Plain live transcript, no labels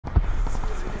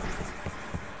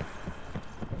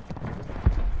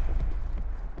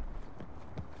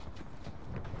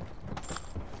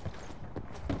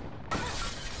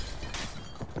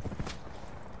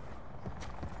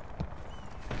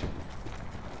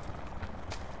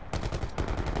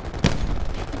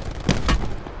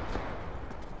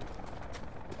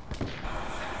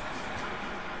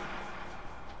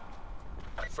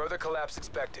collapse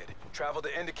expected. Travel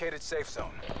to indicated safe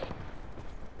zone.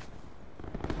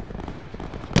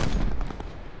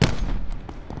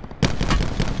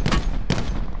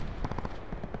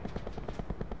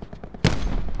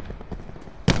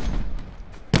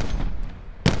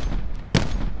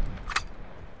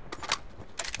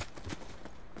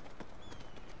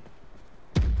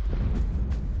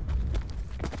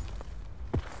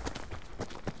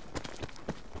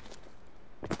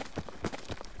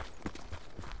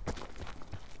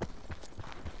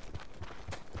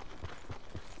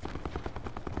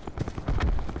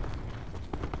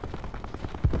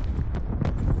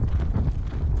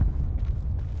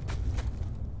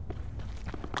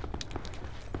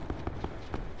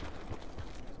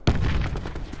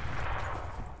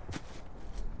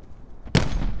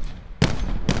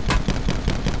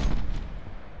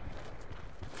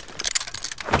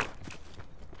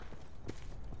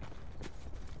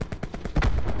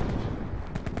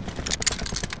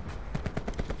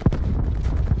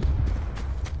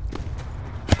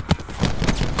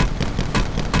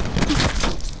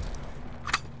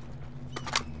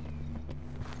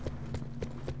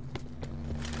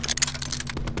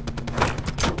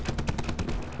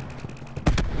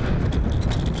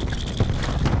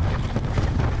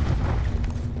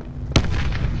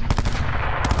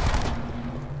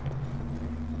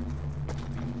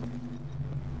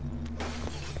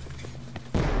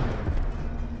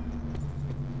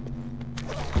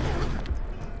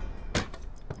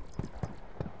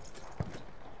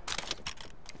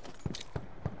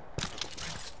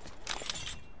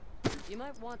 You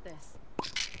might want this.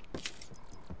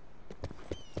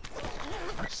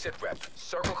 Sit rep.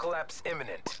 Circle collapse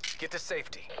imminent. Get to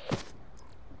safety.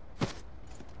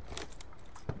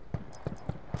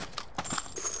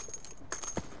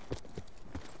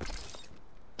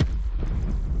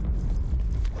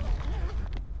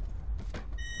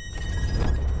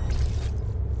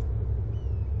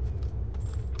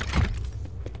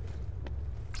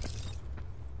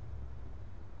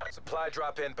 Supply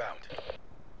drop inbound.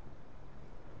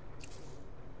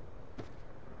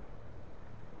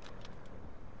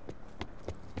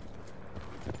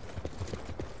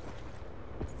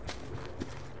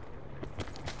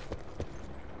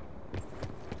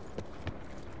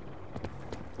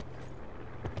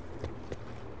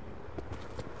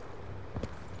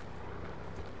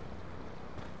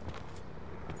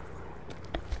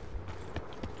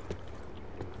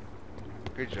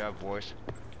 Good job, boys.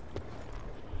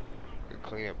 Good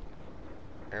cleanup.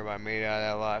 Everybody made it out of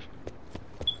that alive.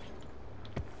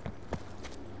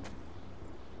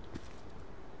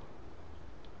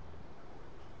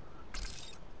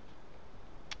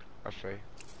 I feel you.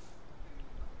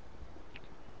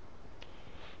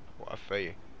 Well, I feel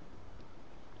you.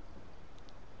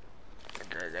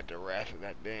 I got the wrath of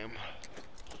that damn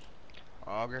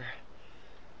auger.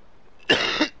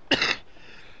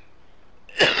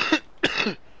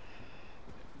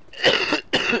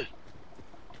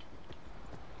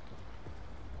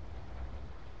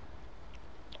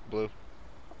 Blue.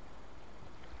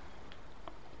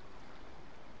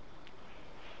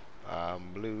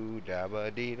 I'm blue, da ba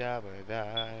dee da ba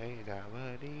die, da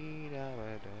ba dee da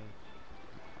ba die.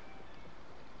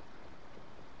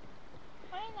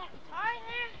 Playing that guitar in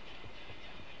there?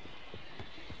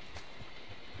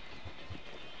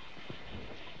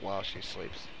 While she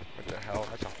sleeps. What the hell?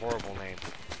 That's a horrible name.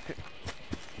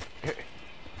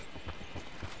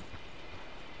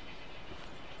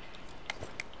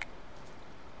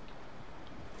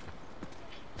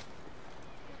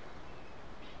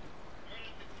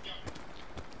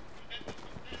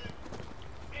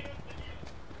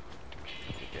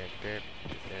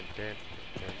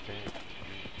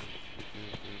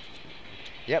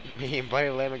 Yep, me and Buddy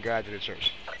Lemon got to the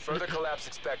church. Further collapse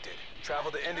expected.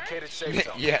 Travel to indicated safe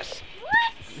zone. Yes.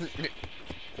 What?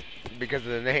 Because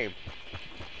of the name.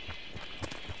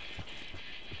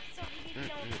 So you didn't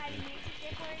know how to use it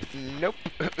different? Nope.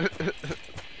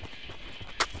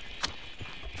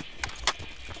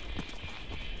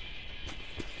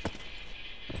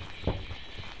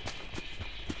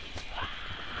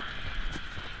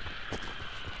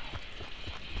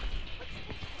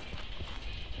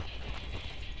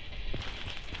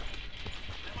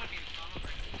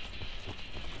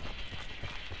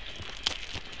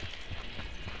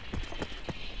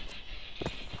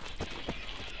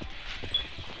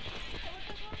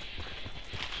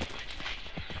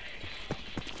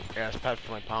 Yeah, it's packed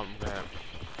for my pomegranate.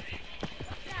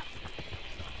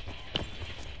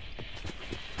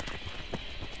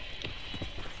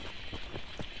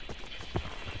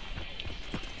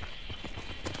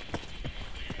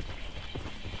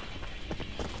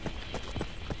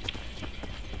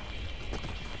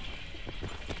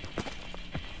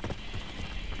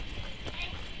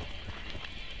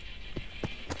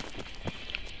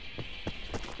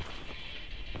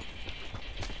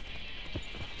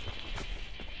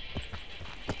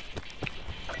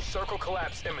 Circle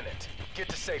collapse imminent. Get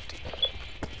to safety.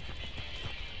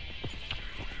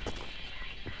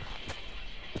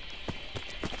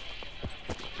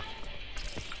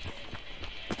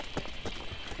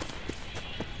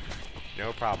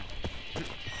 No problem.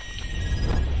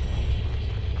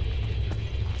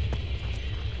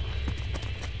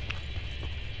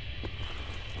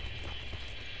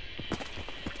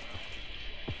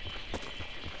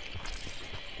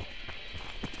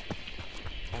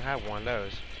 I have one of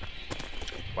those.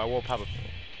 But I will pop a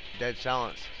dead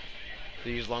silence to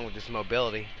use along with this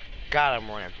mobility. God, I'm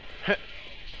running. A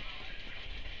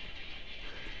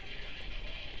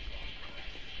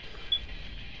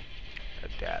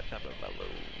death of a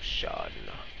illusion.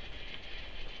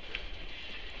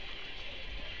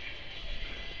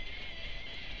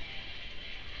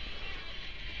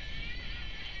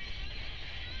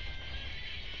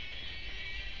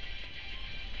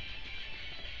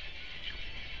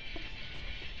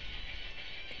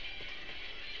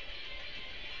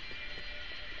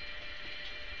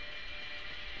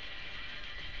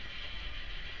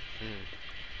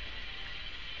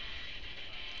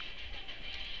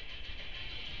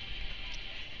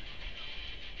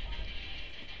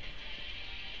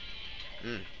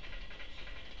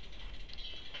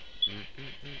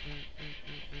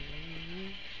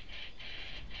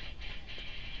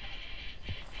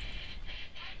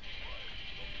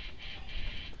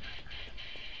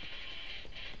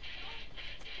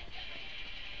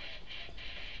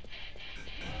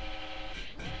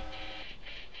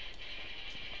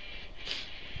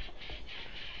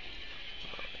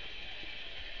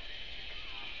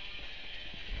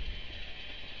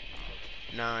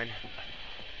 Nine.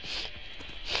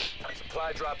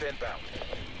 Supply drop inbound.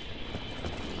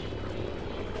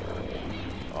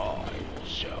 I'll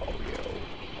show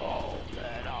you all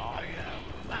that I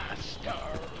am, master.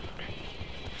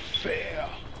 Fear,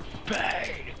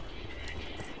 pain.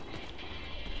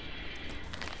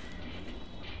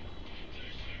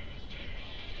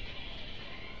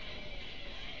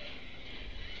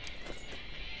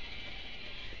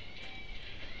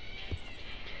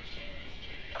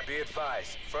 Be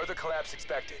advised, further collapse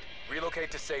expected. Relocate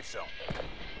to safe zone.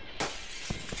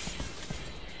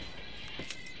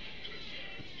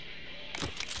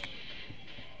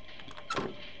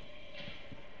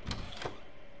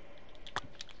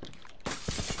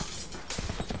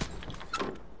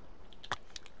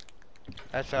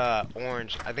 That's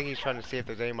orange. I think he's trying to see if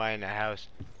there's anybody in the house.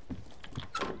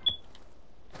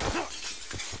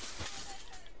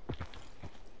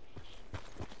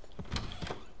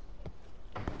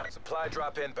 Supply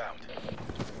drop inbound.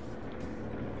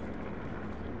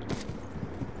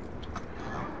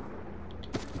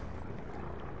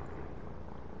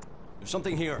 There's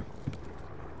something here.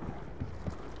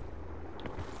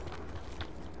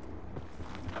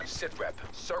 Sit rep.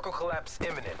 Circle collapse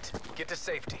imminent. Get to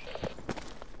safety.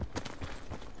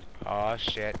 Oh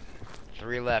shit.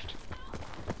 3 left.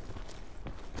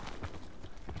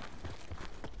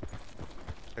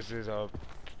 This is a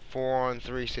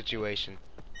 4-on-3 situation.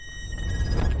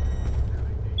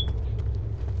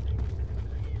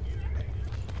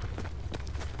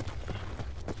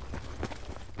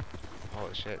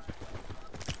 Holy shit.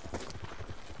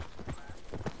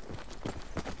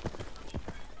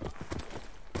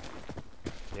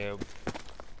 Yeah.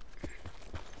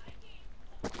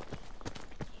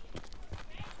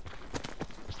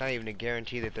 It's not even a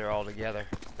guarantee that they're all together.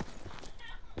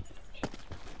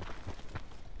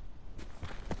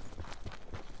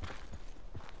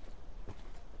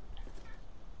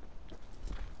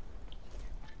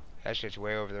 That shit's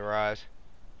way over the rise.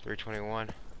 321.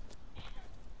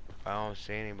 I don't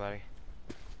see anybody.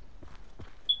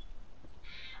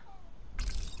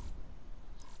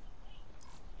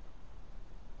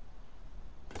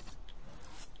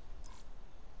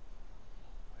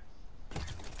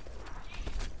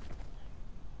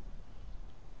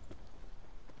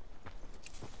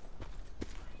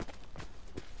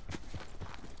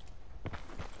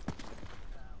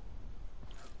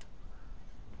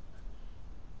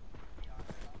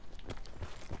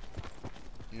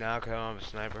 No, 'cause I'm a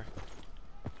sniper.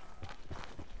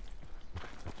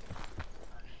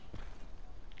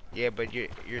 Yeah, but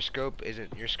your scope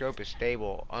isn't, your scope is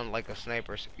stable, unlike a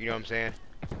sniper's. You know what I'm saying?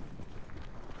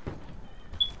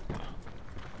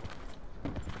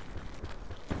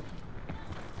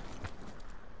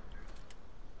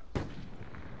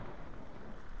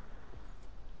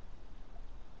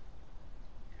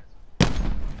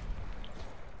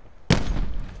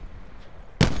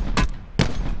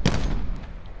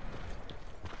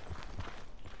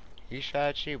 He shot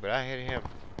at you, but I hit him.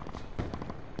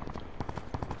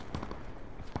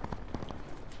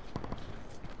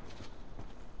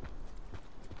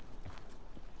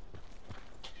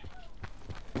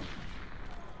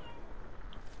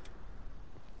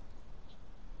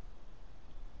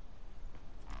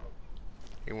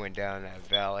 He went down that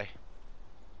valley.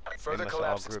 Further must all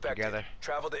collapse group expected. together.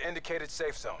 Travel to indicated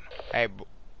safe zone. Hey,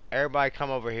 everybody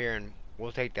come over here and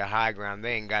we'll take the high ground.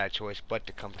 They ain't got a choice but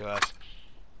to come to us.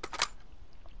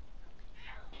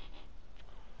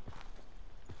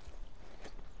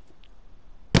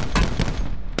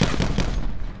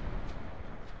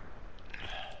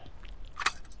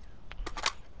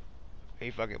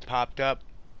 He fucking popped up.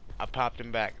 I popped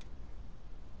him back.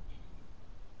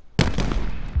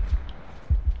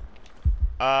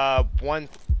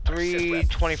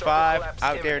 1325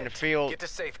 out there in the field. Get to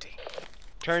safety.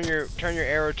 Turn your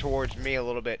arrow towards me a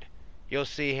little bit. You'll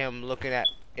see him looking at.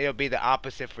 It'll be the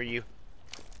opposite for you.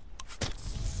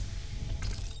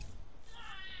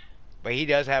 But he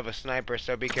does have a sniper,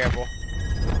 so be careful.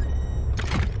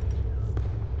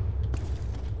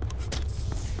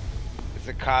 It's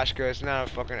a Koshka. It's not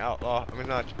a fucking outlaw. I mean,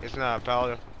 it's not a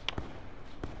paladin.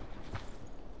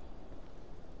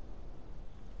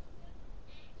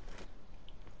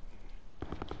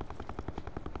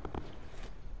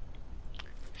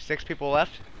 Six people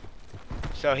left.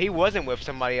 So he wasn't with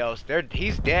somebody else.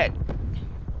 He's dead.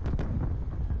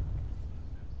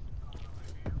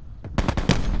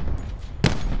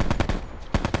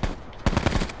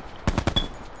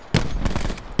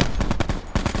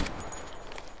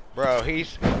 Bro,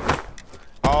 he's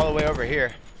all the way over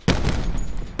here.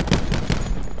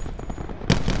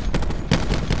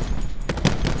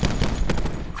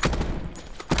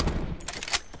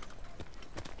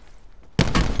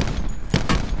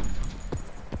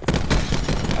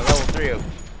 He'll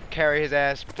carry his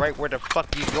ass right where the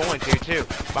fuck he's going to too.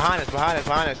 Behind us, behind us,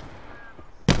 behind us.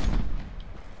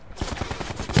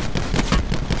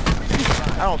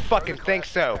 I don't fucking think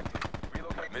so.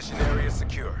 Mission area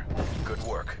secure. Good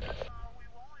work.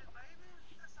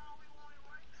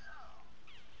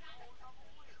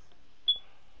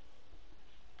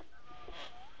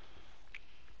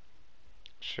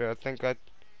 Sure, I think I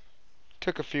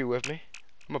took a few with me.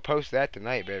 I'm gonna post that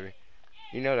tonight, baby.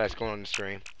 You know that's going on the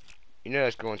stream. You know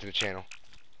that's going to the channel.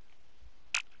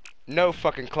 No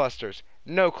fucking clusters.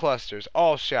 No clusters.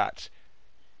 All shots.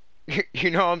 You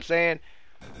know what I'm saying?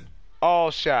 All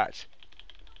shots.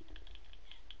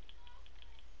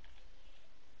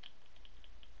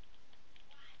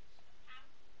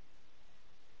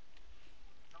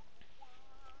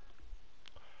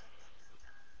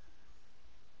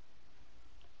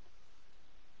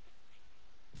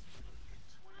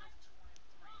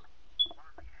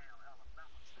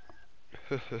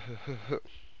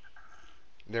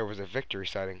 There was a victory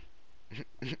sighting.